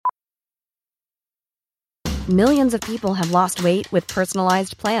Millions of people have lost weight with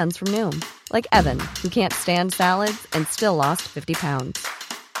personalized plans from Noom. Like Evan, who can't stand salads and still lost 50 pounds.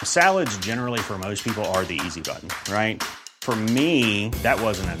 Salads generally for most people are the easy button, right? For me, that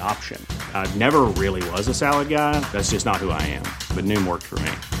wasn't an option. I never really was a salad guy. That's just not who I am. But Noom worked for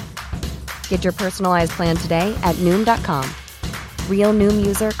me. Get your personalized plan today at Noom.com. Real Noom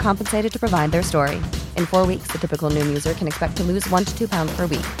user compensated to provide their story. In 4 weeks, the typical Noom user can expect to lose 1 to 2 pounds per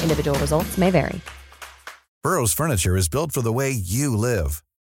week. Individual results may vary. Burrow's furniture is built for the way you live.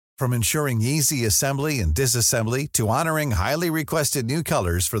 From ensuring easy assembly and disassembly to honoring highly requested new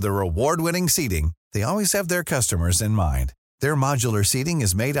colors for their award-winning seating, they always have their customers in mind. Their modular seating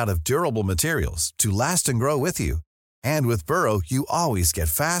is made out of durable materials to last and grow with you. And with Burrow, you always get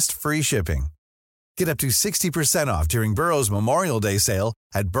fast, free shipping. Get up to 60% off during Burrow's Memorial Day sale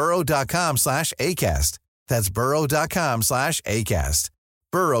at burrow.com/ACAST. That's burrow.com/ACAST.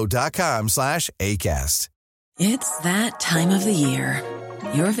 burrow.com/ACAST. It's that time of the year.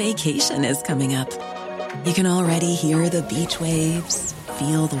 Your vacation is coming up. You can already hear the beach waves,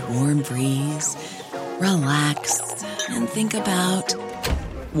 feel the warm breeze, relax, and think about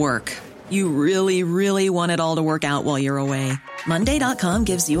work. You really, really want it all to work out while you're away. Monday.com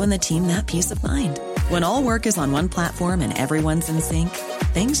gives you and the team that peace of mind. When all work is on one platform and everyone's in sync,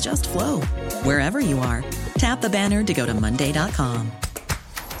 things just flow. Wherever you are, tap the banner to go to Monday.com.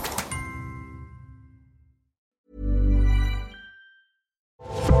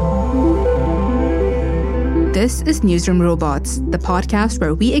 This is Newsroom Robots, the podcast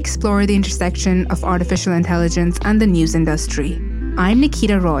where we explore the intersection of artificial intelligence and the news industry. I'm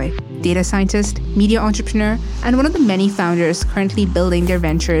Nikita Roy, data scientist, media entrepreneur, and one of the many founders currently building their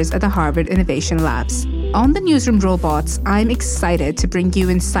ventures at the Harvard Innovation Labs. On the Newsroom Robots, I'm excited to bring you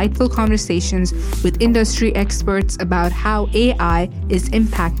insightful conversations with industry experts about how AI is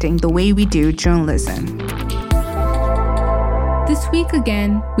impacting the way we do journalism. This week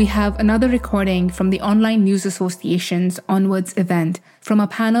again, we have another recording from the Online News Association's Onward's event from a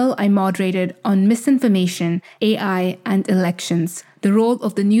panel I moderated on misinformation, AI, and elections, the role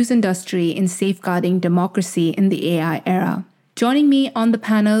of the news industry in safeguarding democracy in the AI era. Joining me on the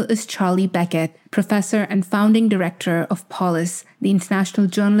panel is Choudhury Beckett, professor and founding director of Polis, the international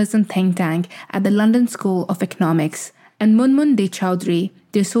journalism think tank at the London School of Economics, and Munmun Choudhury,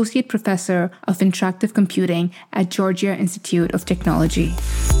 the Associate Professor of Interactive Computing at Georgia Institute of Technology.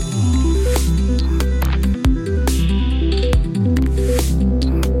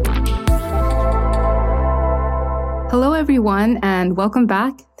 Hello, everyone, and welcome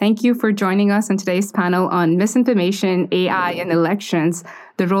back. Thank you for joining us on today's panel on misinformation, AI, and elections,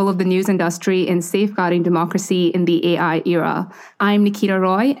 the role of the news industry in safeguarding democracy in the AI era. I'm Nikita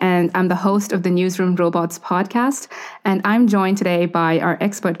Roy, and I'm the host of the Newsroom Robots podcast, and I'm joined today by our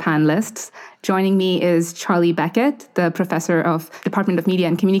expert panelists. Joining me is Choudhury Beckett, the professor of Department of Media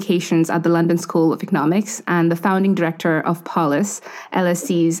and Communications at the London School of Economics and the founding director of Polis,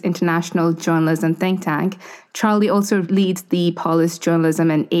 LSE's international journalism think tank. Choudhury also leads the Polis Journalism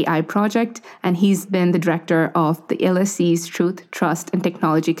and AI project, and he's been the director of the LSE's Truth, Trust, and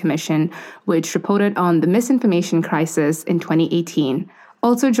Technology Commission, which reported on the misinformation crisis in 2018.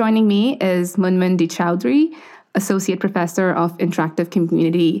 Also joining me is Munmun Choudhury, Associate Professor of Interactive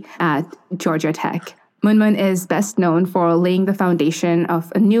Community at Georgia Tech. Munmun is best known for laying the foundation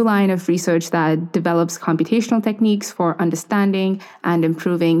of a new line of research that develops computational techniques for understanding and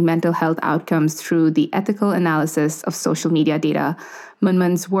improving mental health outcomes through the ethical analysis of social media data.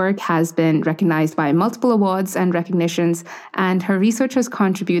 Munmun's work has been recognized by multiple awards and recognitions, and her research has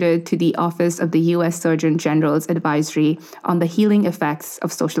contributed to the Office of the U.S. Surgeon General's advisory on the healing effects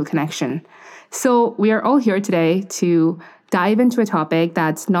of social connection. So we are all here today to dive into a topic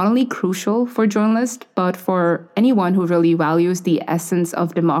that's not only crucial for journalists, but for anyone who really values the essence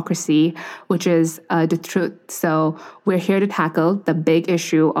of democracy, which is the truth. So we're here to tackle the big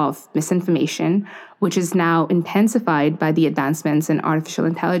issue of misinformation, which is now intensified by the advancements in artificial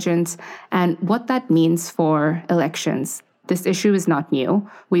intelligence, and what that means for elections. This issue is not new.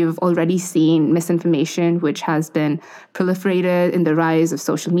 We've already seen misinformation, which has been proliferated in the rise of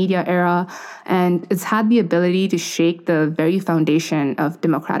social media era, and it's had the ability to shake the very foundation of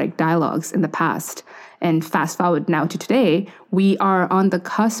democratic dialogues in the past. And fast forward now to today, we are on the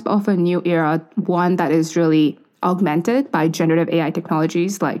cusp of a new era, one that is really augmented by generative AI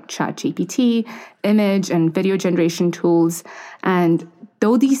technologies like ChatGPT, image and video generation tools. And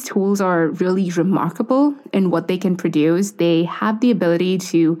though these tools are really remarkable in what they can produce, they have the ability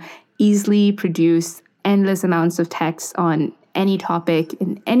to easily produce endless amounts of text on any topic,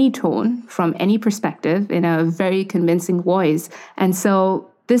 in any tone, from any perspective, in a very convincing voice. And so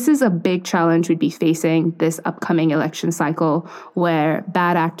this is a big challenge we'd be facing this upcoming election cycle, where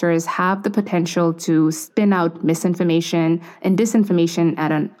bad actors have the potential to spin out misinformation and disinformation at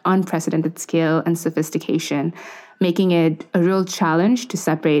an unprecedented scale and sophistication, making it a real challenge to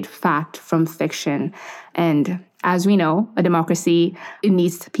separate fact from fiction. And as we know, a democracy, it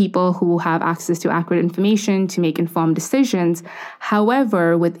needs people who have access to accurate information to make informed decisions.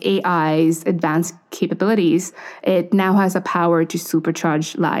 However, with AI's advanced capabilities, it now has a power to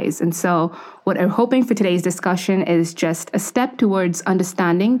supercharge lies. And so what I'm hoping for today's discussion is just a step towards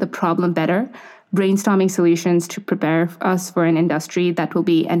understanding the problem better, brainstorming solutions to prepare us for an industry that will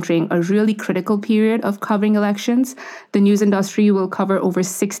be entering a really critical period of covering elections. The news industry will cover over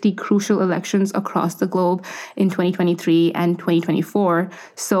 60 crucial elections across the globe in 2023 and 2024.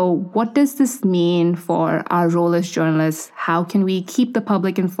 So what does this mean for our role as journalists? How can we keep the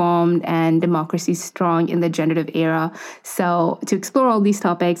public informed and democracy strong in the generative era? So to explore all these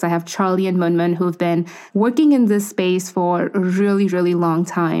topics, I have Charlie and Munmun, who've been working in this space for a really, really long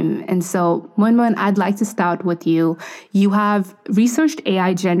time. And so Munmun, I'd like to start with you. You have researched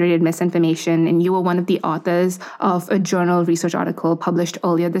AI-generated misinformation, and you were one of the authors of a journal research article published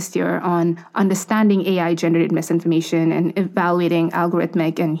earlier this year on understanding AI-generated misinformation and evaluating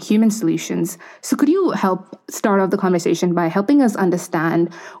algorithmic and human solutions. So could you help start off the conversation by helping us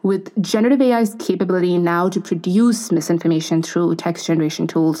understand, with generative AI's capability now to produce misinformation through text generation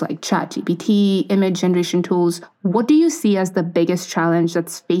tools like ChatGPT, image generation tools, what do you see as the biggest challenge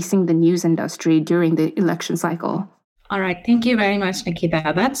that's facing the news industry during the election cycle? All right. Thank you very much,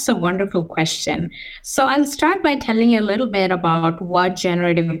 Nikita. That's a wonderful question. So I'll start by telling you a little bit about what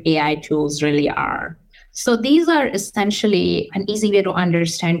generative AI tools really are. So these are essentially, an easy way to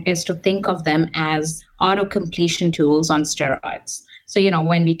understand is to think of them as auto-completion tools on steroids. So,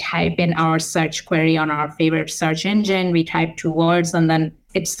 when we type in our search query on our favorite search engine, we type 2 words and then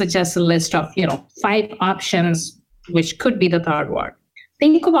it suggests a list of, 5 options, which could be the third word.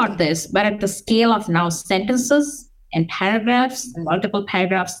 Think about this, but at the scale of now sentences and paragraphs, and multiple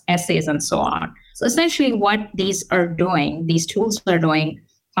paragraphs, essays, and so on. So essentially what these tools are doing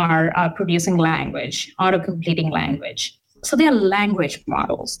are producing language, auto-completing language. So they are language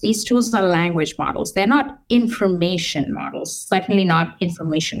models. These tools are language models. They're not information models, certainly not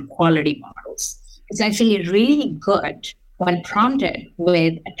information quality models. It's actually really good when prompted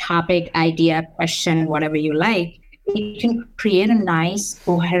with a topic, idea, question, whatever you like. It can create a nice,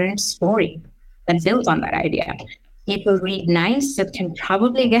 coherent story that builds on that idea. It will read nice. It can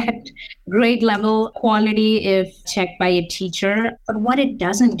probably get grade level quality if checked by a teacher. But what it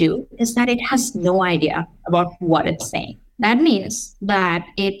doesn't do is that it has no idea about what it's saying. That means that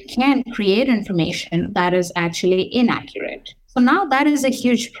it can create information that is actually inaccurate. So now that is a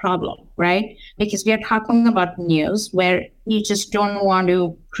huge problem, right? Because we are talking about news where you just don't want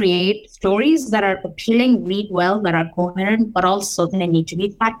to create stories that are appealing, read well, that are coherent, but also they need to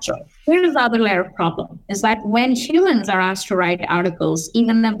be factual. Here's the other layer of problem, is that when humans are asked to write articles,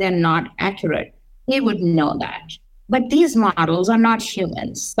 even if they're not accurate, they would know that. But these models are not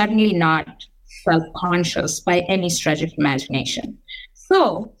humans, certainly not self-conscious by any stretch of imagination.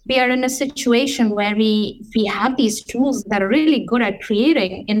 So we are in a situation where we have these tools that are really good at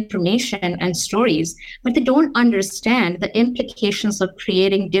creating information and stories, but they don't understand the implications of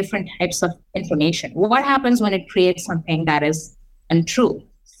creating different types of information. What happens when it creates something that is untrue?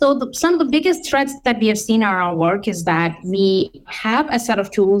 So some of the biggest threats that we have seen in our work is that we have a set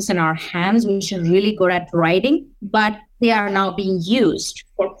of tools in our hands which are really good at writing, but they are now being used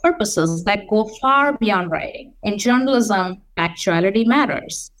for purposes that go far beyond writing. In journalism, actuality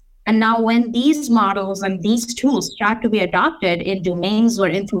matters. And now when these models and these tools start to be adopted in domains where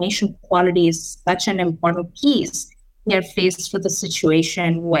information quality is such an important piece, we are faced with a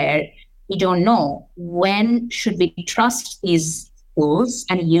situation where we don't know when should we trust these tools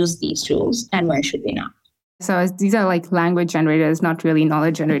and use these tools and when should we not. So these are like language generators, not really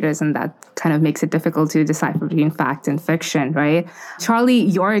knowledge generators, and that kind of makes it difficult to decipher between fact and fiction, right? Charlie,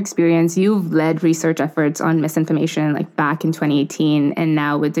 your experience, you've led research efforts on misinformation like back in 2018, and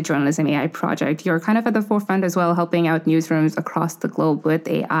now with the Journalism AI project, you're kind of at the forefront as well, helping out newsrooms across the globe with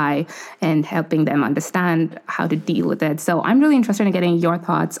AI and helping them understand how to deal with it. So I'm really interested in getting your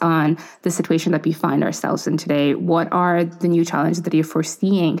thoughts on the situation that we find ourselves in today. What are the new challenges that you're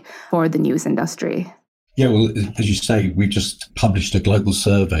foreseeing for the news industry? Yeah, well, as you say, we've just published a global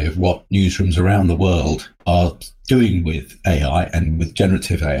survey of what newsrooms around the world are doing with AI and with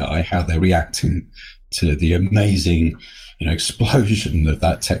generative AI, how they're reacting to the amazing, explosion of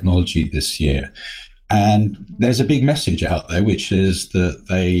that technology this year. And there's a big message out there, which is that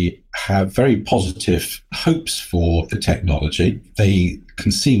they have very positive hopes for the technology. They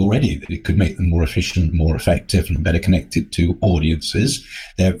can see already that it could make them more efficient, more effective, and better connected to audiences.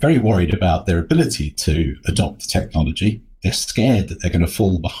 They're very worried about their ability to adopt the technology. They're scared that they're going to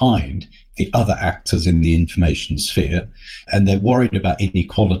fall behind the other actors in the information sphere. And they're worried about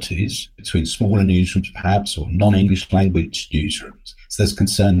inequalities between smaller newsrooms, perhaps, or non-English language newsrooms. So there's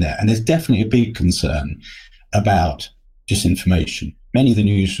concern there. And there's definitely a big concern about disinformation. Many of the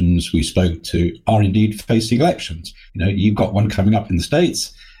newsrooms we spoke to are indeed facing elections. You've got one coming up in the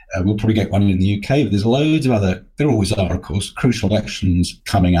States. We'll probably get one in the UK, but there's loads of other, there always are, of course, crucial elections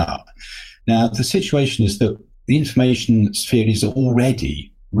coming up. Now, the situation is that the information sphere is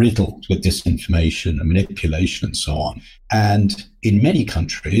already riddled with disinformation and manipulation and so on. And in many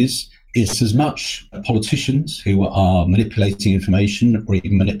countries, it's as much politicians who are manipulating information or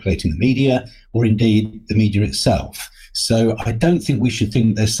even manipulating the media, or indeed the media itself. So I don't think we should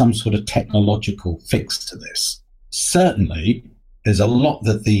think there's some sort of technological fix to this. Certainly, there's a lot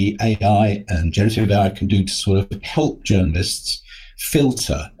that the AI and generative AI can do to sort of help journalists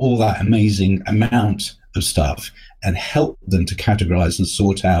filter all that amazing amount of stuff and help them to categorize and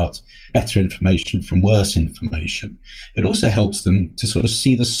sort out better information from worse information. It also helps them to sort of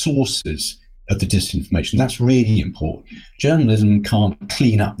see the sources of the disinformation. That's really important. Journalism can't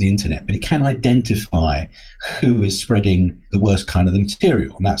clean up the internet, but it can identify who is spreading the worst kind of the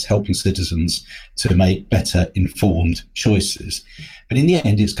material, and that's helping citizens to make better informed choices. But in the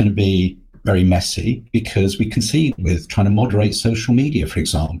end, it's going to be very messy, because we can see with trying to moderate social media, for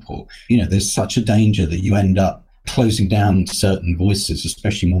example, there's such a danger that you end up closing down certain voices,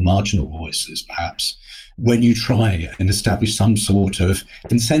 especially more marginal voices, perhaps, when you try and establish some sort of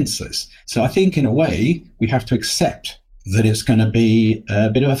consensus. So I think in a way, we have to accept that it's going to be a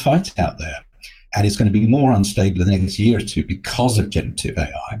bit of a fight out there. And it's going to be more unstable in the next year or two because of generative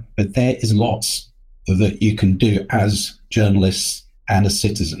AI. But there is lots that you can do as journalists and as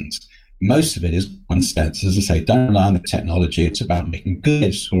citizens. Most of it is, one sense, as I say, don't rely on the technology. It's about making good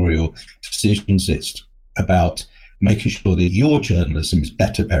editorial decisions. It's about making sure that your journalism is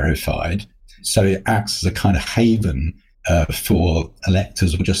better verified, so it acts as a kind of haven for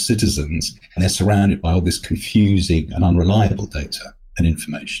electors or just citizens, and they're surrounded by all this confusing and unreliable data and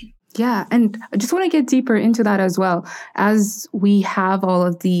information. Yeah, and I just want to get deeper into that as well. As we have all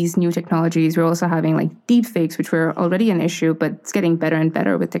of these new technologies, we're also having like deepfakes, which were already an issue, but it's getting better and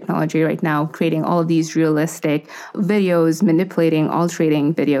better with technology right now, creating all of these realistic videos, manipulating,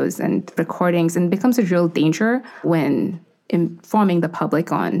 altering videos and recordings, and it becomes a real danger when informing the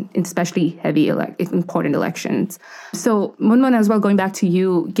public on especially heavy important elections. So Munmun, as well, going back to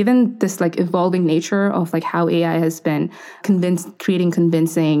you, given this like evolving nature of like how AI has been creating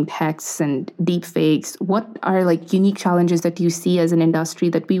convincing texts and deep fakes, what are like unique challenges that you see as an industry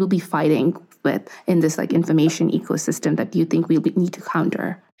that we will be fighting with in this like information ecosystem that you think we'll need to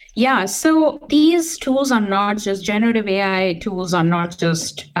counter? Yeah, so these tools are not just generative AI tools are not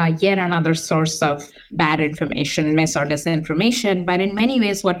just yet another source of bad information, mis or disinformation, but in many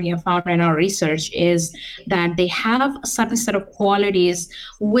ways what we have found in our research is that they have a certain set of qualities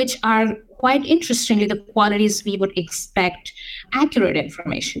which are quite interestingly the qualities we would expect accurate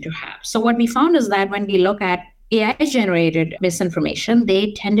information to have. So what we found is that when we look at AI-generated misinformation,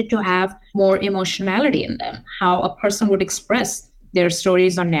 they tended to have more emotionality in them, how a person would express their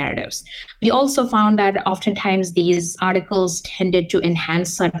stories or narratives. We also found that oftentimes these articles tended to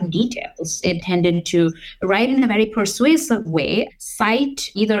enhance certain details. It tended to write in a very persuasive way, cite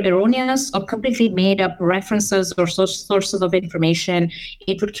either erroneous or completely made up references or sources of information.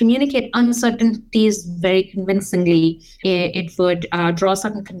 It would communicate uncertainties very convincingly. It would draw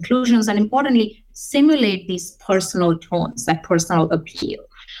certain conclusions and importantly, simulate these personal tones, that personal appeal.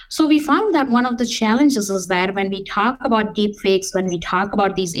 So we found that one of the challenges is that when we talk about deepfakes, when we talk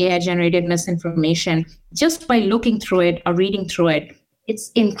about these AI-generated misinformation, just by looking through it or reading through it,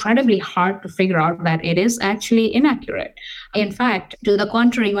 it's incredibly hard to figure out that it is actually inaccurate. In fact, to the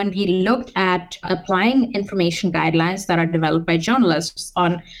contrary, when we looked at applying information guidelines that are developed by journalists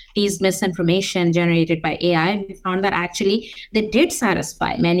on these misinformation generated by AI, we found that actually they did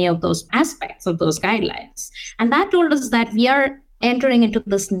satisfy many of those aspects of those guidelines. And that told us that we are entering into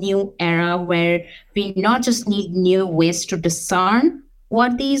this new era where we not just need new ways to discern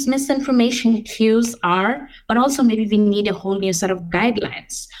what these misinformation cues are, but also maybe we need a whole new set of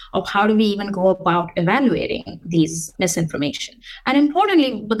guidelines of how do we even go about evaluating these misinformation. And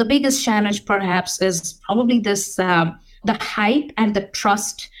importantly, but the biggest challenge perhaps is probably this the hype and the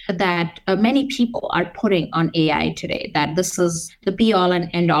trust that many people are putting on AI today, that this is the be all and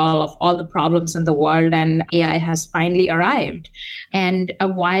end all of all the problems in the world and AI has finally arrived. And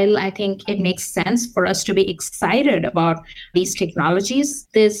while I think it makes sense for us to be excited about these technologies,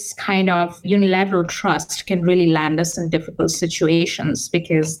 this kind of unilateral trust can really land us in difficult situations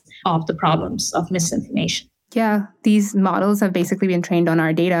because of the problems of misinformation. Yeah, these models have basically been trained on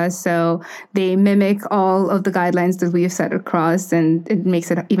our data, so they mimic all of the guidelines that we've set across, and it makes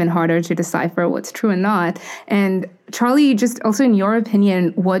it even harder to decipher what's true and not. And Charlie, just also in your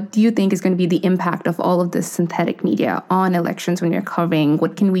opinion, what do you think is going to be the impact of all of this synthetic media on elections when you're covering?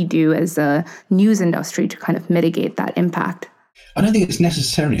 What can we do as a news industry to kind of mitigate that impact? I don't think it's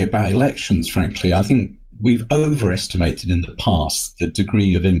necessarily about elections, frankly. I think we've overestimated in the past the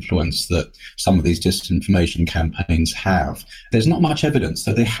degree of influence that some of these disinformation campaigns have. There's not much evidence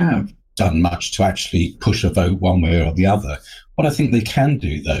that they have done much to actually push a vote one way or the other. What I think they can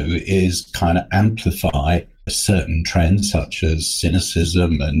do, though, is kind of amplify certain trends such as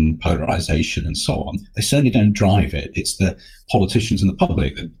cynicism and polarization and so on. They certainly don't drive it. It's the politicians and the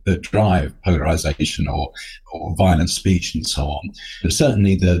public that drive polarization or violent speech and so on. But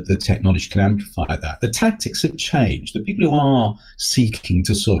certainly the technology can amplify that. The tactics have changed. The people who are seeking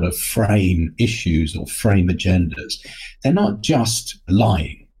to sort of frame issues or frame agendas, they're not just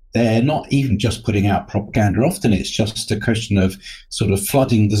lying. They're not even just putting out propaganda. Often it's just a question of sort of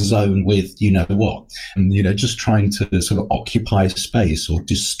flooding the zone with you know what, and just trying to sort of occupy space or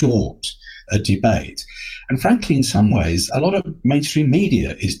distort a debate. And frankly, in some ways, a lot of mainstream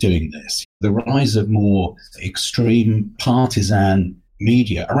media is doing this. The rise of more extreme partisan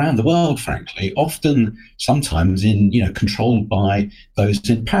media around the world, frankly, often sometimes controlled by those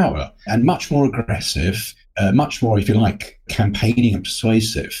in power, and much more aggressive, much more, if you like, campaigning and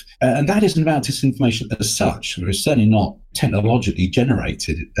persuasive. And that isn't about disinformation as such. It's certainly not technologically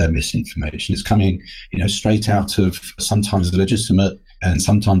generated misinformation. It's coming, straight out of sometimes legitimate and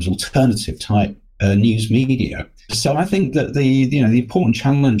sometimes alternative type news media. So I think that the important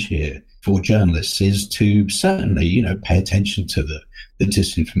challenge here for journalists is to certainly, pay attention to the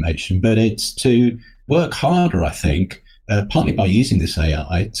disinformation, but it's to work harder, I think, partly by using this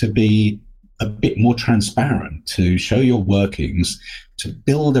AI to be a bit more transparent, to show your workings, to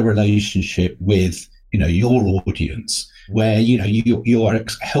build a relationship with, your audience, where, you are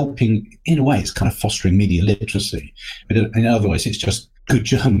helping, in a way, it's kind of fostering media literacy. But in other ways, it's just good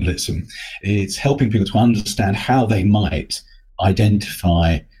journalism. It's helping people to understand how they might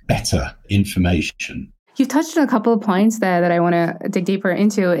identify better information. You've touched on a couple of points there that I want to dig deeper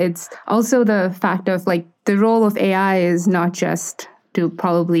into. It's also the fact of the role of AI is not just to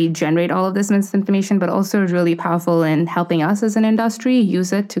probably generate all of this misinformation, but also really powerful in helping us as an industry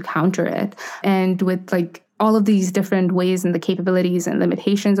use it to counter it. And with all of these different ways and the capabilities and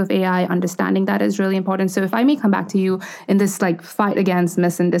limitations of AI, understanding that is really important. So if I may come back to you in this fight against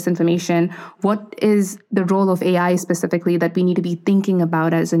mis and disinformation, what is the role of AI specifically that we need to be thinking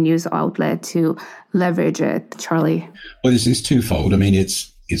about as a news outlet to leverage it, Charlie? Well, this is twofold. I mean,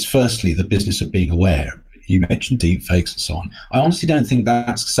 it's firstly the business of being aware. You mentioned deepfakes and so on. I honestly don't think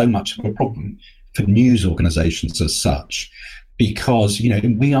that's so much of a problem for news organizations as such, because,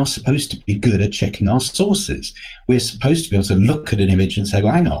 we are supposed to be good at checking our sources. We're supposed to be able to look at an image and say,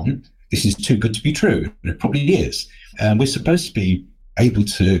 well, hang on, this is too good to be true. And it probably is. We're supposed to be able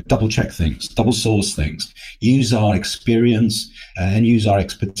to double check things, double source things, use our experience and use our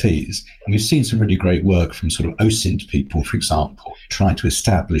expertise. And we've seen some really great work from sort of OSINT people, for example, trying to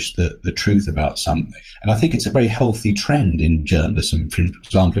establish the truth about something. And I think it's a very healthy trend in journalism, for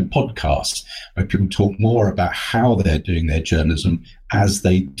example, in podcasts, where people talk more about how they're doing their journalism as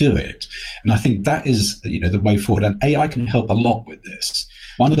they do it. And I think that is, the way forward. And AI can help a lot with this.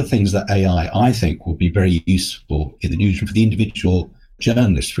 One of the things that AI, I think, will be very useful in the newsroom for the individual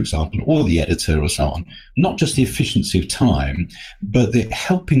journalist, for example, or the editor or so on, not just the efficiency of time, but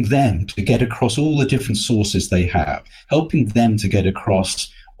helping them to get across all the different sources they have, helping them to get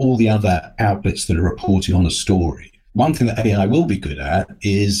across all the other outlets that are reporting on a story. One thing that AI will be good at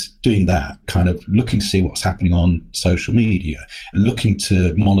is doing that, kind of looking to see what's happening on social media, looking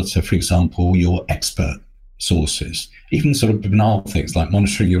to monitor, for example, your expert sources, even sort of banal things like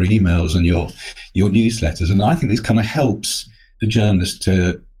monitoring your emails and your newsletters. And I think this kind of helps the journalist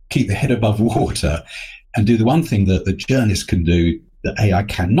to keep their head above water and do the one thing that the journalist can do that AI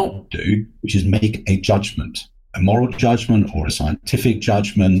cannot do, which is make a judgment, a moral judgment or a scientific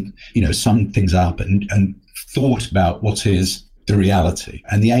judgment, sum things up and thought about what is the reality.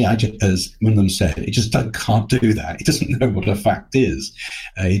 And the AI, as Munmun said, it just can't do that. It doesn't know what a fact is.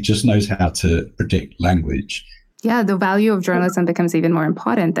 It just knows how to predict language. Yeah, the value of journalism becomes even more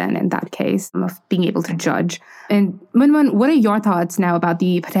important then in that case of being able to judge. And Munmun, what are your thoughts now about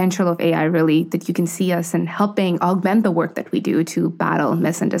the potential of AI really that you can see us in helping augment the work that we do to battle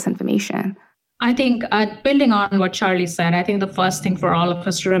mis and disinformation? I think building on what Charlie said, I think the first thing for all of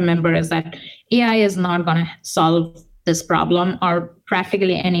us to remember is that AI is not going to solve this problem or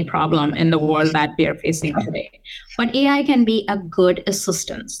practically any problem in the world that we are facing today. But AI can be a good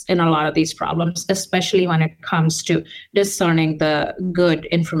assistance in a lot of these problems, especially when it comes to discerning the good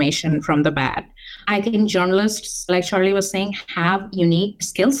information from the bad. I think journalists, like Charlie was saying, have unique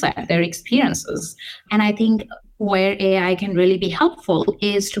skill set, their experiences. And I think where AI can really be helpful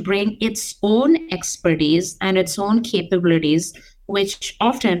is to bring its own expertise and its own capabilities, which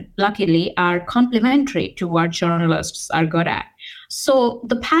often, luckily, are complementary to what journalists are good at. So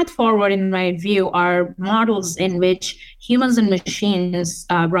the path forward, in my view, are models in which humans and machines,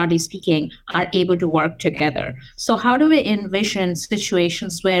 broadly speaking, are able to work together. So how do we envision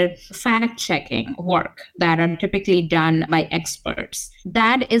situations where fact-checking work that are typically done by experts,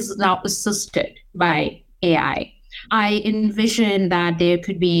 that is now assisted by AI? I envision that there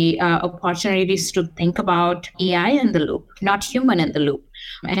could be opportunities to think about AI in the loop, not human in the loop.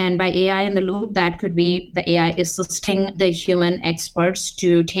 And by AI in the loop, that could be the AI assisting the human experts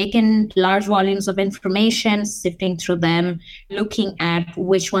to take in large volumes of information, sifting through them, looking at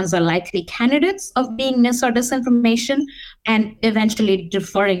which ones are likely candidates of being mis or disinformation, and eventually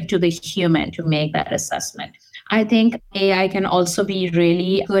deferring to the human to make that assessment. I think AI can also be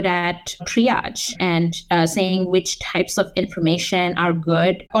really good at triage and saying which types of information are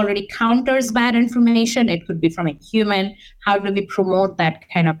good, already counters bad information. It could be from a human. How do we promote that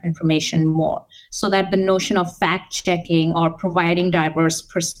kind of information more? So that the notion of fact-checking or providing diverse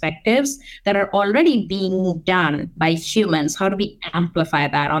perspectives that are already being done by humans, how do we amplify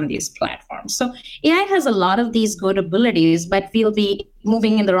that on these platforms? So AI has a lot of these good abilities, but we'll be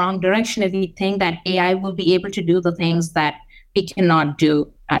moving in the wrong direction if we think that AI will be able to do the things that we cannot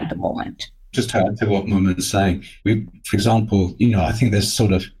do at the moment. Just to add to what Munmun is saying, for example, I think there's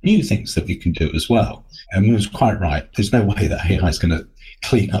sort of new things that we can do as well. And Munmun's quite right. There's no way that AI is going to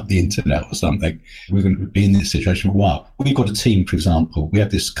clean up the internet or something. We're going to be in this situation for a while. We've got a team, for example, we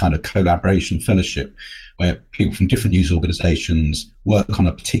have this kind of collaboration fellowship where people from different news organizations work on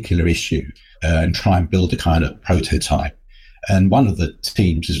a particular issue and try and build a kind of prototype. And one of the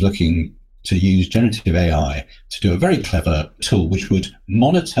teams is looking to use generative AI to do a very clever tool which would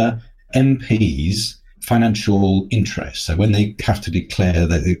monitor MPs' financial interests. So when they have to declare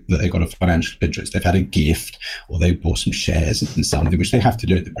that they've got a financial interest, they've had a gift or they bought some shares in something, which they have to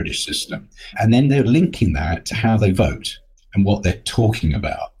do in the British system. And then they're linking that to how they vote and what they're talking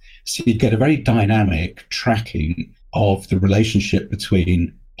about. So you get a very dynamic tracking of the relationship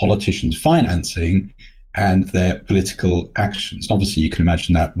between politicians' financing and their political actions. Obviously, you can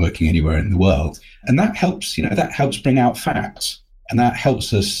imagine that working anywhere in the world. And that helps, that helps bring out facts. And that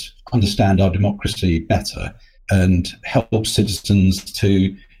helps us understand our democracy better and helps citizens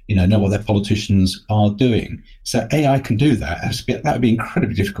to, know what their politicians are doing. So AI can do that. That would be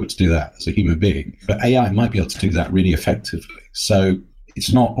incredibly difficult to do that as a human being. But AI might be able to do that really effectively. So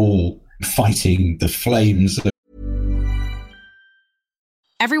it's not all fighting the flames.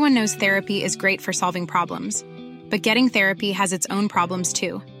 Everyone knows therapy is great for solving problems. But getting therapy has its own problems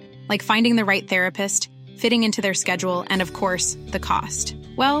too. Like finding the right therapist, fitting into their schedule, and of course, the cost.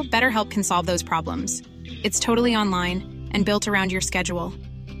 Well, BetterHelp can solve those problems. It's totally online and built around your schedule.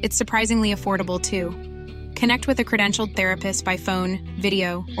 It's surprisingly affordable too. Connect with a credentialed therapist by phone,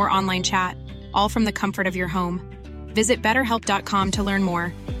 video, or online chat, all from the comfort of your home. Visit BetterHelp.com to learn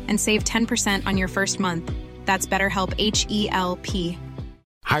more and save 10% on your first month. That's BetterHelp, H-E-L-P.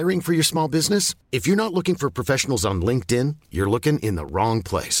 Hiring for your small business? If you're not looking for professionals on LinkedIn, you're looking in the wrong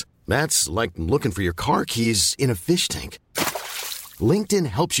place. That's like looking for your car keys in a fish tank. LinkedIn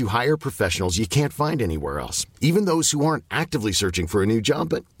helps you hire professionals you can't find anywhere else, even those who aren't actively searching for a new job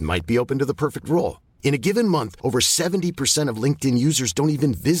but might be open to the perfect role. In a given month, over 70% of LinkedIn users don't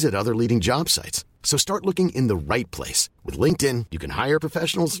even visit other leading job sites. So start looking in the right place. With LinkedIn, you can hire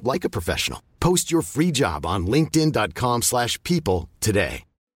professionals like a professional. Post your free job on linkedin.com/people today.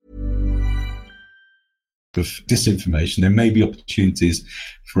 Of disinformation, there may be opportunities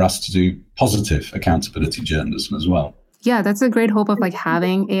for us to do positive accountability journalism as well. Yeah, that's a great hope of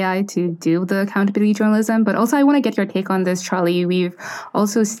having AI to do the accountability journalism. But also I want to get your take on this, Charlie. We've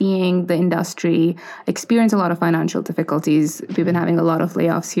also seeing the industry experience a lot of financial difficulties. We've been having a lot of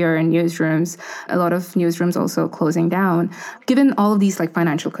layoffs here in newsrooms, a lot of newsrooms also closing down. Given all of these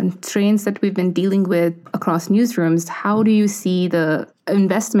financial constraints that we've been dealing with across newsrooms, how do you see the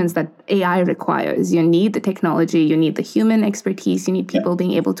investments that AI requires. You need the technology, you need the human expertise, you need people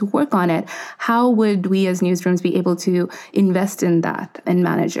being able to work on it. How would we as newsrooms be able to invest in that and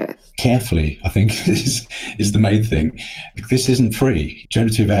manage it? Carefully, I think, is the main thing. This isn't free.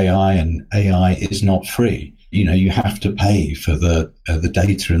 Generative AI and AI is not free. You have to pay for the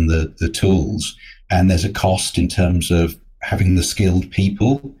data and the tools, and there's a cost in terms of having the skilled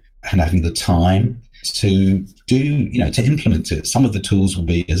people and having the time to to implement it. Some of the tools will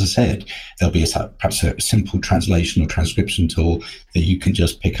be, as I said, there'll be perhaps a simple translation or transcription tool that you can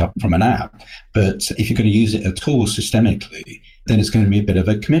just pick up from an app. But if you're going to use it at all systemically, then it's going to be a bit of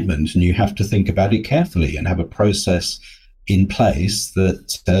a commitment, and you have to think about it carefully and have a process in place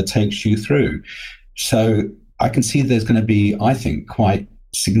that takes you through. So I can see there's going to be, I think, quite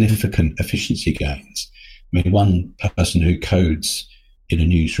significant efficiency gains. I mean, one person who codes in a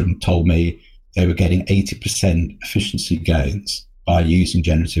newsroom told me they were getting 80% efficiency gains by using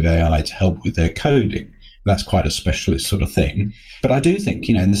generative AI to help with their coding. That's quite a specialist sort of thing. But I do think,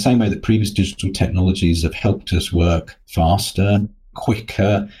 in the same way that previous digital technologies have helped us work faster,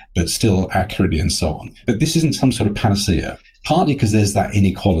 quicker, but still accurately and so on. But this isn't some sort of panacea, partly because there's that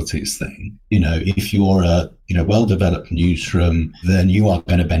inequalities thing. If you're a well-developed newsroom, then you are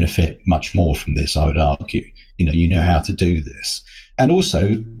going to benefit much more from this, I would argue. You know how to do this. And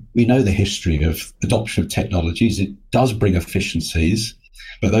also, we know the history of adoption of technologies. It does bring efficiencies,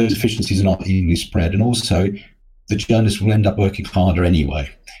 but those efficiencies are not evenly spread. And also, the journalists will end up working harder anyway.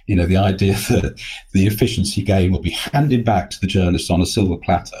 The idea that the efficiency gain will be handed back to the journalists on a silver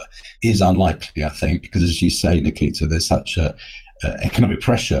platter is unlikely, I think, because, as you say, Nikita, there's such economic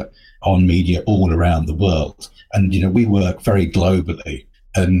pressure on media all around the world. And, we work very globally.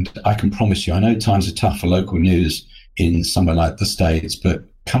 And I can promise you, I know times are tough for local news in somewhere like the States, but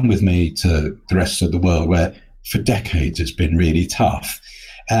come with me to the rest of the world where for decades it's been really tough.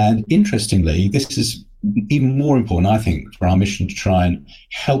 And interestingly, this is even more important, I think, for our mission to try and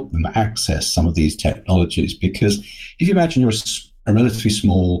help them access some of these technologies. Because if you imagine you're a relatively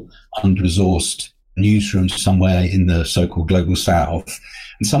small, under-resourced newsroom somewhere in the so-called global south,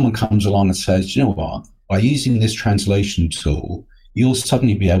 and someone comes along and says, you know what, by using this translation tool, you'll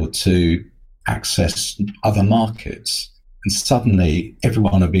suddenly be able to access other markets. And suddenly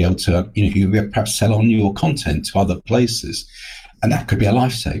everyone will be able to, you perhaps sell on your content to other places. And that could be a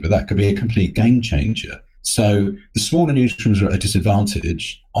lifesaver. That could be a complete game changer. So the smaller newsrooms are at a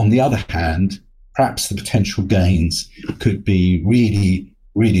disadvantage. On the other hand, perhaps the potential gains could be really,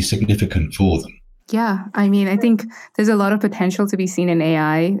 really significant for them. Yeah, I mean, I think there's a lot of potential to be seen in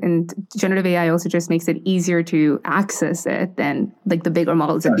AI, and generative AI also just makes it easier to access it than like the bigger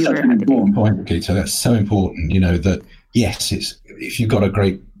models that we were having to do. That's an important point, Nikita. That's so important, that yes, if you've got a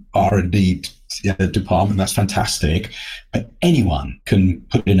great R&D department, that's fantastic, but anyone can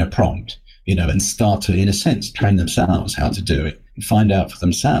put in a prompt, and start to, in a sense, train themselves how to do it and find out for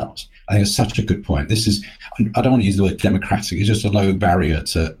themselves. I think it's such a good point. I don't want to use the word democratic, it's just a low barrier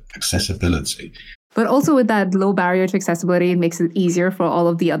to accessibility. But also with that low barrier to accessibility, it makes it easier for all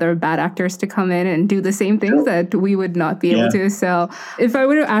of the other bad actors to come in and do the same things that we would not be able to. So if I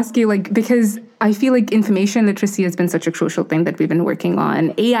were to ask you, because I feel like information literacy has been such a crucial thing that we've been working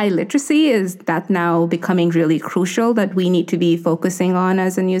on. AI literacy, is that now becoming really crucial that we need to be focusing on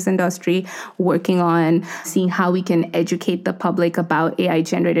as a news industry, working on seeing how we can educate the public about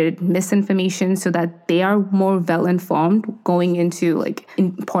AI-generated misinformation so that they are more well-informed going into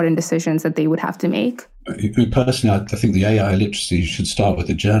important decisions that they would have to make? Personally, I think the AI literacy should start with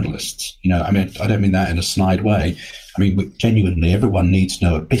the journalists. I don't mean that in a snide way. Genuinely, everyone needs to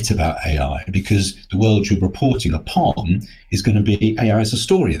know a bit about AI, because the world you're reporting upon is going to be AI as a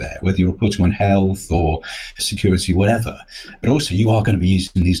story there, whether you're reporting on health or security, whatever. But also, you are going to be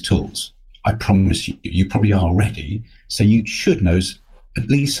using these tools. I promise you, you probably are already. So you should know at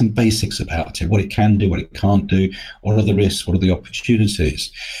least some basics about it, what it can do, what it can't do, what are the risks, what are the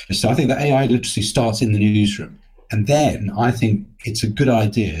opportunities. So I think that AI literacy starts in the newsroom. And then I think it's a good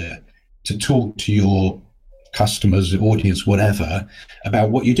idea to talk to your customers, audience, whatever, about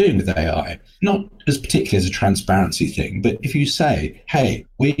what you're doing with AI. Not as particularly as a transparency thing, but if you say, hey,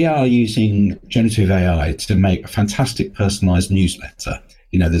 we are using generative AI to make a fantastic personalized newsletter,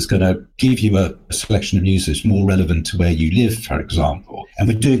 there's going to give you a selection of news that's more relevant to where you live, for example. And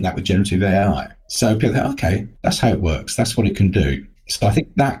we're doing that with generative AI. So people think, okay, that's how it works. That's what it can do. So I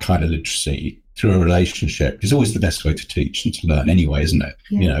think that kind of literacy through a relationship is always the best way to teach and to learn anyway, isn't it?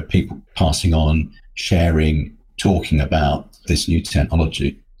 Yeah. People passing on, sharing, talking about this new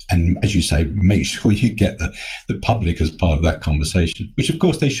technology. And as you say, make sure you get the public as part of that conversation, which of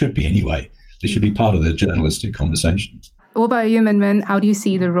course they should be anyway. They should be part of the journalistic conversation. What about you, Munmun? How do you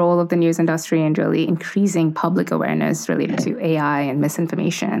see the role of the news industry in really increasing public awareness related to AI and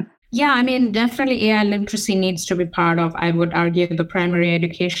misinformation? Yeah, I mean, definitely AI literacy needs to be part of, I would argue, the primary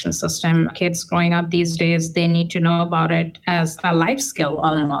education system. Kids growing up these days, they need to know about it as a life skill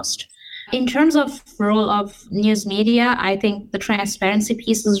almost. In terms of role of news media, I think the transparency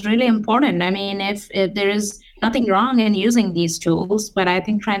piece is really important. I mean, if there is nothing wrong in using these tools, but I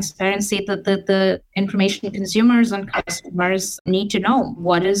think transparency, that the information consumers and customers need to know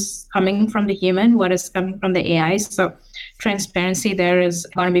what is coming from the human, what is coming from the AI. So transparency there is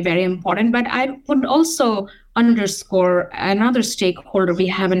going to be very important. But I would also underscore another stakeholder we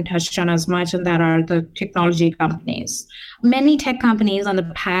haven't touched on as much, and that are the technology companies. Many tech companies in the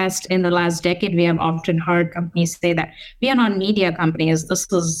past, in the last decade, we have often heard companies say that we are not media companies.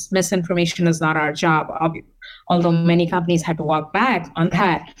 Misinformation is not our job. Although many companies had to walk back on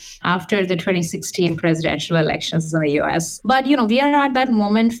that after the 2016 presidential elections in the US. But, we are at that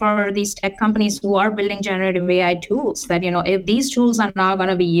moment for these tech companies who are building generative AI tools that, if these tools are now going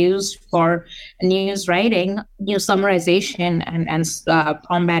to be used for news writing, news summarization, and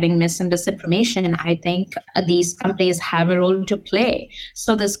combating mis and disinformation, I think these companies have a role to play.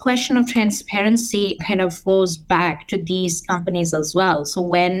 So this question of transparency kind of goes back to these companies as well. So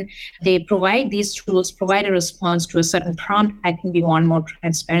when they provide these tools, provide a response to a certain prompt, I think we want more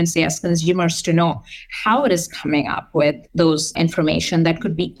transparency as consumers to know how it is coming up with those information that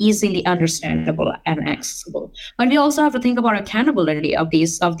could be easily understandable and accessible. But we also have to think about accountability of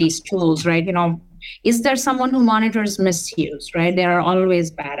these tools, right? Is there someone who monitors misuse, right? There are always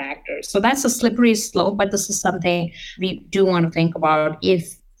bad actors. So that's a slippery slope, but this is something we do want to think about.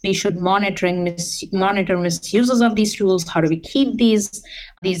 If we should monitor misuses of these tools, how do we keep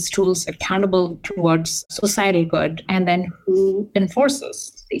these tools accountable towards societal good, and then who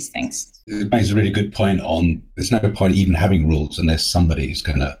enforces these things? It makes a really good point on there's no point even having rules unless somebody's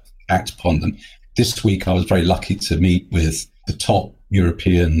going to act upon them. This week, I was very lucky to meet with the top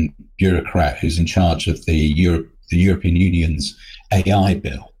European bureaucrat who's in charge of the European Union's AI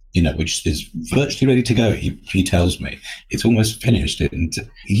bill, which is virtually ready to go. He tells me it's almost finished, and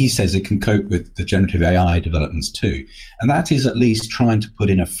he says it can cope with the generative AI developments too. And that is at least trying to put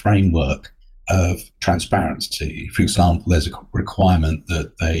in a framework of transparency. For example, there's a requirement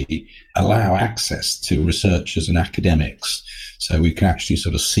that they allow access to researchers and academics so we can actually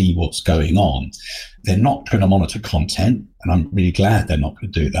sort of see what's going on. They're not going to monitor content, and I'm really glad they're not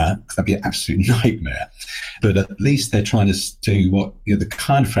going to do that, because that'd be an absolute nightmare. But at least they're trying to do what the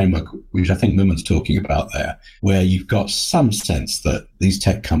kind of framework which I think Munmun's talking about there, where you've got some sense that these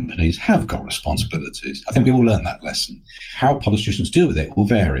tech companies have got responsibilities. I think we all learned that lesson. How politicians deal with it will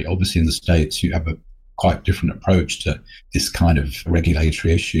vary. Obviously, in the States, you have a quite different approach to this kind of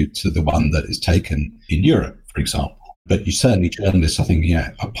regulatory issue to the one that is taken in Europe, for example. But you certainly, journalists, I think,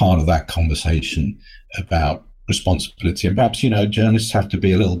 are part of that conversation about responsibility. And perhaps, journalists have to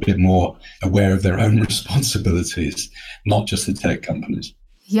be a little bit more aware of their own responsibilities, not just the tech companies.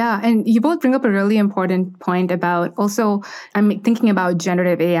 Yeah, and you both bring up a really important point about also, I'm thinking about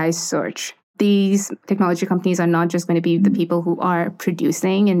generative AI search. These technology companies are not just going to be the people who are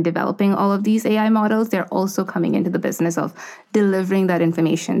producing and developing all of these AI models. They're also coming into the business of delivering that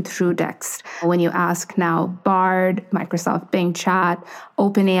information through text. When you ask now, Bard, Microsoft Bing Chat,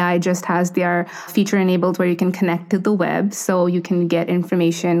 OpenAI just has their feature enabled where you can connect to the web, so you can get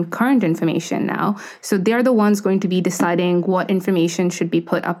current information now. So they're the ones going to be deciding what information should be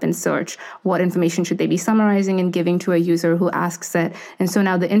put up in search, what information should they be summarizing and giving to a user who asks it. And so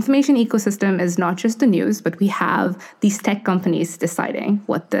now the information ecosystem is not just the news, but we have these tech companies deciding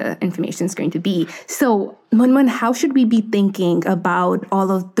what the information is going to be. So Munmun, how should we be thinking about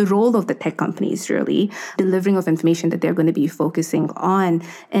all of the role of the tech companies really delivering of information that they're going to be focusing on?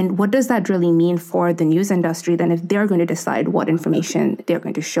 And what does that really mean for the news industry then if they're going to decide what information they're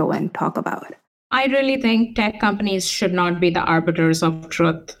going to show and talk about? I really think tech companies should not be the arbiters of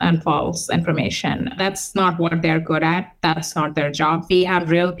truth and false information. That's not what they're good at. That's not their job. We have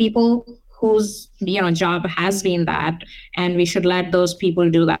real people whose job has been that, and we should let those people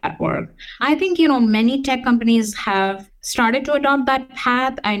do that work. I think, many tech companies have started to adopt that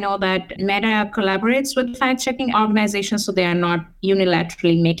path. I know that Meta collaborates with fact-checking organizations, so they are not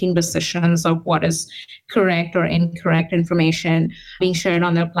unilaterally making decisions of what is correct or incorrect information being shared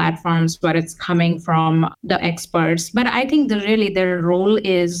on their platforms, but it's coming from the experts. But I think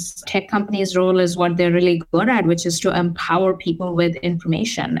tech companies' role is what they're really good at, which is to empower people with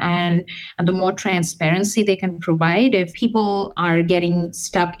information. And the more transparency they can provide, if people are getting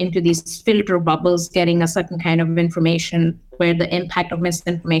stuck into these filter bubbles, getting a certain kind of information where the impact of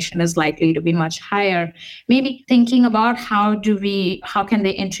misinformation is likely to be much higher. Maybe thinking about how can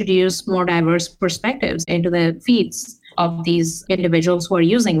they introduce more diverse perspectives into the feeds of these individuals who are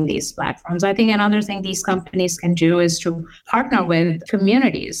using these platforms. I think another thing these companies can do is to partner with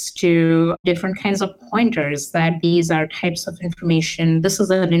communities to different kinds of pointers that these are types of information. This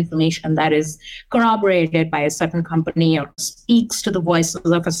is an information that is corroborated by a certain company or speaks to the voices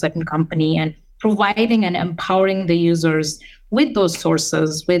of a certain company, and providing and empowering the users with those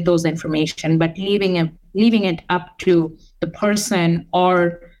sources, with those information, but leaving it up to the person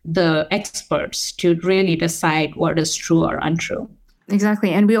or the experts to really decide what is true or untrue.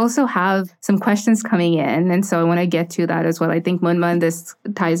 Exactly. And we also have some questions coming in. And so I want to get to that as well. I think, Munmun, this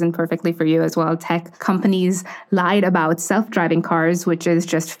ties in perfectly for you as well. Tech companies lied about self-driving cars, which is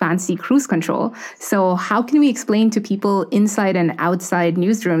just fancy cruise control. So how can we explain to people inside and outside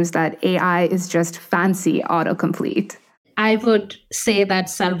newsrooms that AI is just fancy autocomplete? I would say that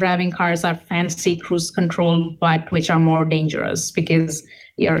self-driving cars are fancy cruise control, but which are more dangerous, because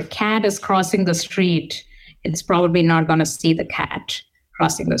your cat is crossing the street, it's probably not going to see the cat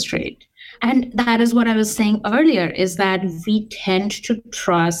crossing the street. And that is what I was saying earlier, is that we tend to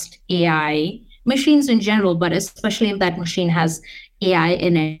trust AI, machines in general, but especially if that machine has AI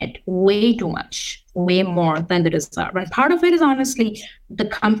in it, way too much, way more than they deserve. And part of it is honestly the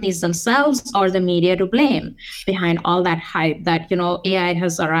companies themselves or the media to blame behind all that hype that, AI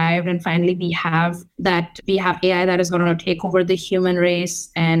has arrived and finally we have AI that is going to take over the human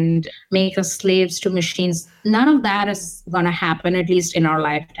race and make us slaves to machines. None of that is going to happen, at least in our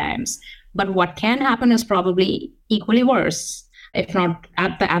lifetimes. But what can happen is probably equally worse, if not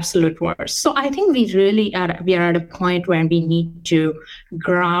at the absolute worst. So I think we are at a point where we need to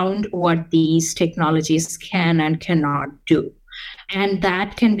ground what these technologies can and cannot do. And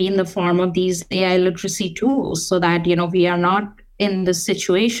that can be in the form of these AI literacy tools, so that, we are not in the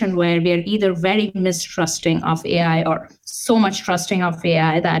situation where we are either very mistrusting of AI or so much trusting of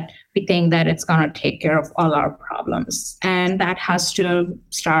AI that we think that it's going to take care of all our problems. And that has to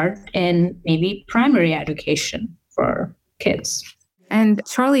start in maybe primary education for kids. And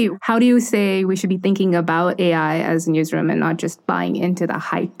Charlie, how do you say we should be thinking about AI as a newsroom and not just buying into the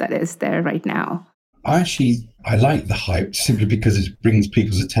hype that is there right now? I like the hype simply because it brings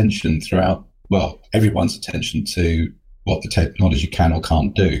people's attention everyone's attention to what the technology can or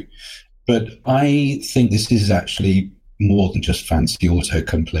can't do. But I think this is actually more than just fancy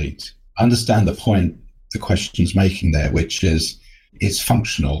autocomplete. I understand the point the question's making there, which is it's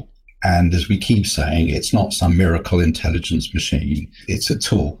functional. And as we keep saying, it's not some miracle intelligence machine. It's a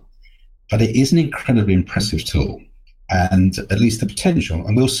tool. But it is an incredibly impressive tool. And at least the potential,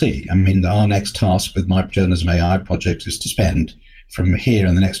 and we'll see. I mean, our next task with my journalism AI project is to spend from here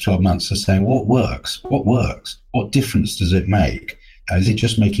in the next 12 months of saying what works, what difference does it make? Is it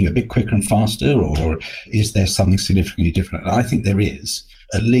just making it a bit quicker and faster, or is there something significantly different? And I think there is,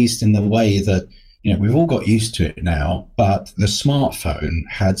 at least in the way that, we've all got used to it now, but the smartphone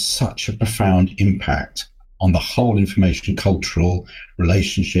had such a profound impact on the whole information, cultural,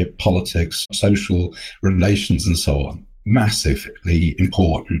 relationship, politics, social relations, and so on. Massively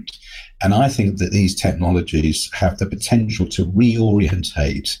important. And I think that these technologies have the potential to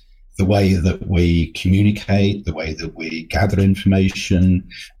reorientate the way that we communicate, the way that we gather information,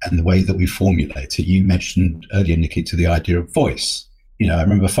 and the way that we formulate it. You mentioned earlier, Nikki, to the idea of voice. I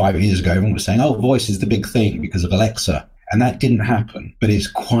remember 5 years ago, everyone was saying, voice is the big thing because of Alexa. And that didn't happen, but it's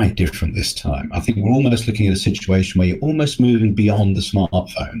quite different this time. I think we're almost looking at a situation where you're almost moving beyond the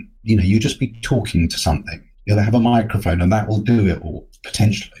smartphone. You just be talking to something. They have a microphone and that will do it all,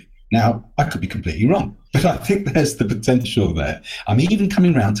 potentially. Now, I could be completely wrong, but I think there's the potential there. I'm even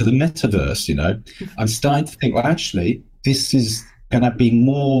coming around to the metaverse, I'm starting to think, actually, this is going to be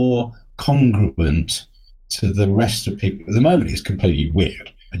more congruent to the rest of people. At the moment, it's completely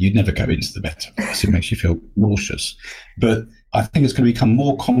weird. And you'd never go into the metaverse. It makes you feel nauseous. But I think it's going to become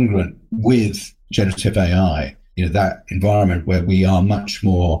more congruent with generative AI, that environment where we are much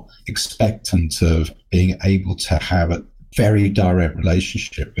more expectant of being able to have a very direct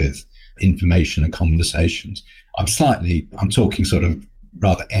relationship with information and conversations. I'm talking sort of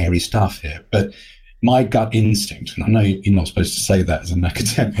rather airy stuff here, but my gut instinct, and I know you're not supposed to say that as an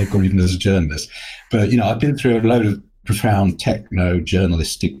academic or even as a journalist, but, I've been through a load of profound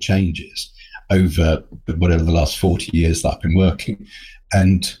techno-journalistic changes over whatever the last 40 years that I've been working.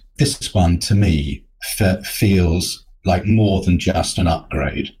 And this one, to me, feels like more than just an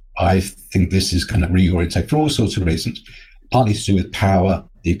upgrade. I think this is going to reorientate for all sorts of reasons, partly to do with power,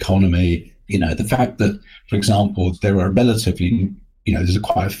 the economy, the fact that, for example, there are relatively there's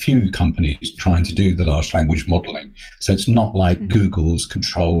quite a few companies trying to do the large language modeling. So it's not like Google's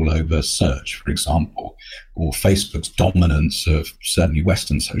control over search, for example, or Facebook's dominance of certainly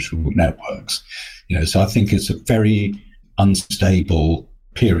Western social networks. So I think it's a very unstable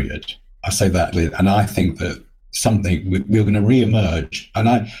period. I say that, and I think that we're going to re-emerge.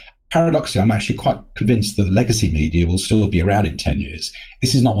 And paradoxically, I'm actually quite convinced that the legacy media will still be around in 10 years.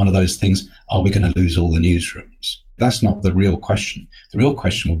 This is not one of those things, are we going to lose all the newsrooms? That's not the real question. The real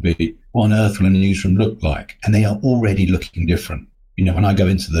question will be, what on earth will a newsroom look like? And they are already looking different. When I go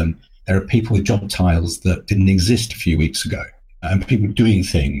into them, there are people with job titles that didn't exist a few weeks ago, and people doing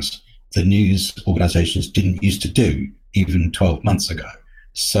things that news organizations didn't used to do even 12 months ago.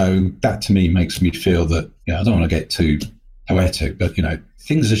 So that to me makes me feel that, I don't want to get too poetic, but,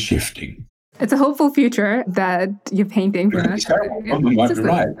 things are shifting. It's a hopeful future that you're painting for us. One might be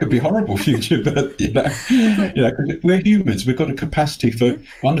right. It could be a horrible future, but we're humans. We've got a capacity for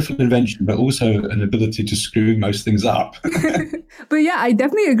wonderful invention, but also an ability to screw most things up. But yeah, I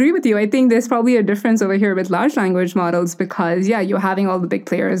definitely agree with you. I think there's probably a difference over here with large language models because, you're having all the big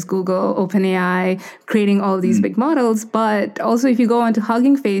players, Google, OpenAI, creating all these big models. But also if you go onto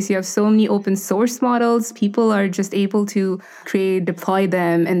Hugging Face, you have so many open source models. People are just able to create, deploy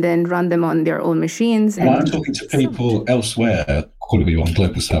them, and then run them on their own machines. Well, I'm talking to people elsewhere, call it on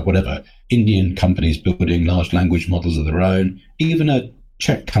Global South, whatever, Indian companies building large language models of their own, even a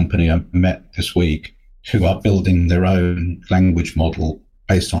Czech company I met this week who are building their own language model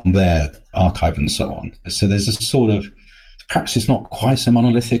based on their archive and so on. So there's a sort of, perhaps it's not quite so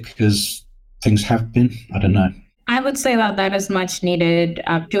monolithic as things have been. I don't know. I would say that is much needed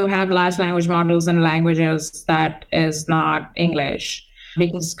to have large language models in languages that is not English.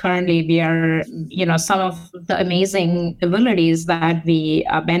 Because currently we are, some of the amazing abilities that we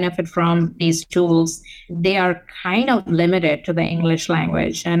benefit from these tools, they are kind of limited to the English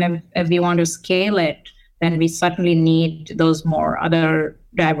language. And if we want to scale it, then we certainly need those more other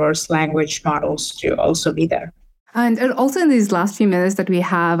diverse language models to also be there. And also in these last few minutes that we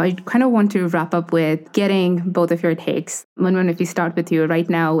have, I kind of want to wrap up with getting both of your takes. Munmun, if we start with you right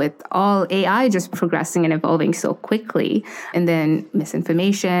now, with all AI just progressing and evolving so quickly, and then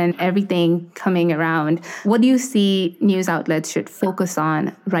misinformation, everything coming around, what do you see news outlets should focus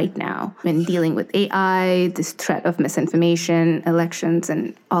on right now when dealing with AI, this threat of misinformation, elections,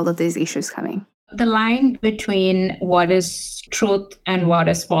 and all of these issues coming? The line between what is truth and what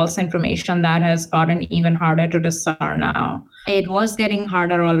is false information, that has gotten even harder to discern now. It was getting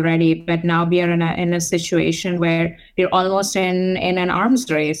harder already, but now we are in a situation where we're almost in an arms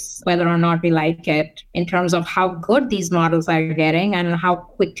race, whether or not we like it, in terms of how good these models are getting and how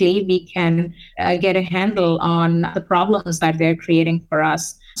quickly we can get a handle on the problems that they're creating for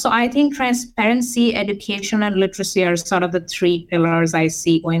us. So I think transparency, education, and literacy are sort of the three pillars I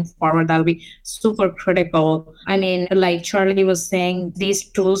see going forward that'll be super critical. I mean, like Charlie was saying, these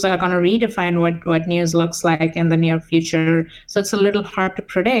tools are going to redefine what news looks like in the near future. So it's a little hard to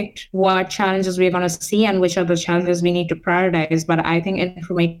predict what challenges we're going to see and which are the challenges we need to prioritize. But I think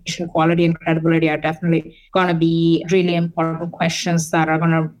information quality and credibility are definitely going to be really important questions that are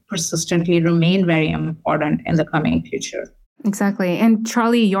going to persistently remain very important in the coming future. Exactly. And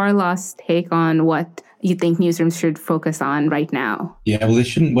Charlie, your last take on what you think newsrooms should focus on right now? Yeah, well, they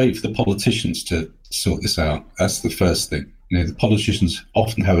shouldn't wait for the politicians to sort this out. That's the first thing. The politicians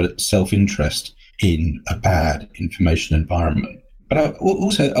often have a self-interest in a bad information environment. But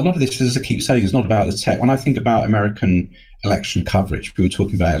also, a lot of this, as I keep saying, is not about the tech. When I think about American election coverage, we were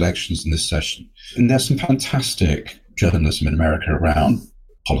talking about elections in this session, and there's some fantastic journalism in America around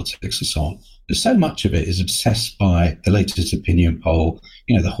politics and so on. But so much of it is obsessed by the latest opinion poll,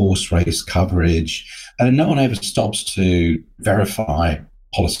 the horse race coverage, and no one ever stops to verify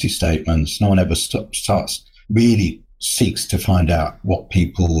policy statements. No one ever really seeks to find out what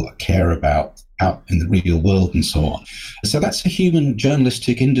people care about out in the real world and so on. So that's a human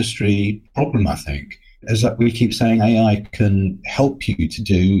journalistic industry problem, I think. As we keep saying, AI can help you to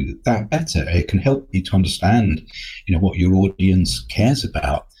do that better. It can help you to understand, what your audience cares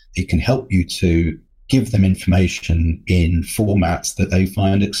about. It can help you to give them information in formats that they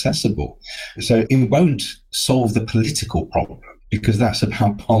find accessible. So it won't solve the political problem, because that's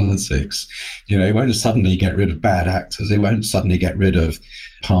about politics. It won't suddenly get rid of bad actors. It won't suddenly get rid of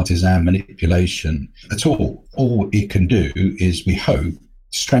partisan manipulation at all. All it can do is, we hope,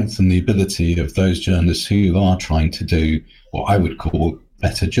 strengthen the ability of those journalists who are trying to do what I would call a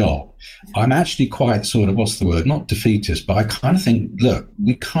better job. I'm actually quite not defeatist, but I kind of think, look,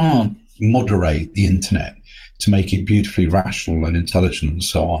 we can't moderate the internet to make it beautifully rational and intelligent and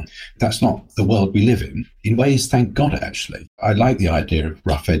so on. That's not the world we live in ways, thank God, actually. I like the idea of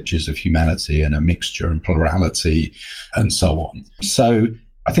rough edges of humanity and a mixture and plurality and so on. So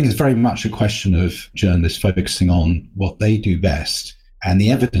I think it's very much a question of journalists focusing on what they do best. And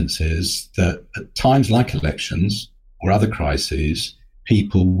the evidence is that at times like elections or other crises,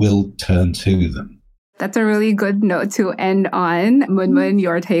 people will turn to them. That's a really good note to end on. Munmun,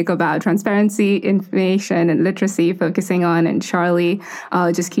 your take about transparency, information, and literacy focusing on, and Charlie,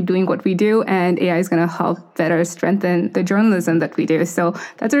 just keep doing what we do, and AI is going to help better strengthen the journalism that we do. So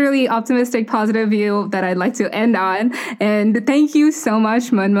that's a really optimistic, positive view that I'd like to end on. And thank you so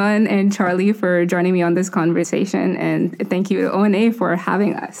much, Munmun and Charlie, for joining me on this conversation. And thank you to ONA for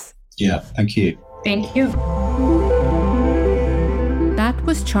having us. Yeah, thank you. Thank you. That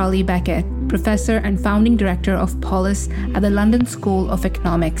was Charlie Beckett, Professor and Founding Director of Polis at the London School of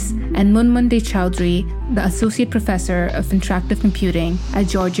Economics, and Munmun Choudhury, the Associate Professor of Interactive Computing at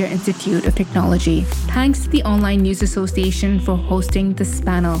Georgia Institute of Technology. Thanks to the Online News Association for hosting this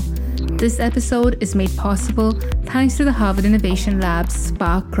panel. This episode is made possible thanks to the Harvard Innovation Lab's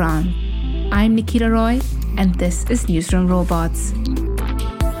Spark Grant. I'm Nikita Roy, and this is Newsroom Robots.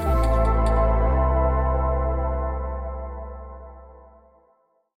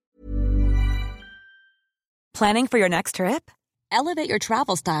 Planning for your next trip? Elevate your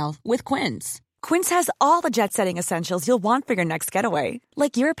travel style with Quince. Quince has all the jet-setting essentials you'll want for your next getaway,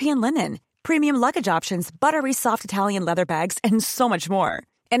 like European linen, premium luggage options, buttery soft Italian leather bags, and so much more.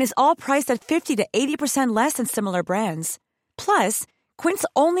 And is all priced at 50 to 80% less than similar brands. Plus, Quince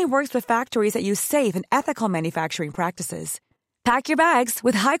only works with factories that use safe and ethical manufacturing practices. Pack your bags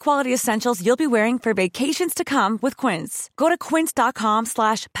with high-quality essentials you'll be wearing for vacations to come with Quince. Go to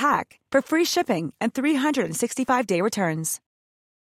quince.com/pack for free shipping and 365-day returns.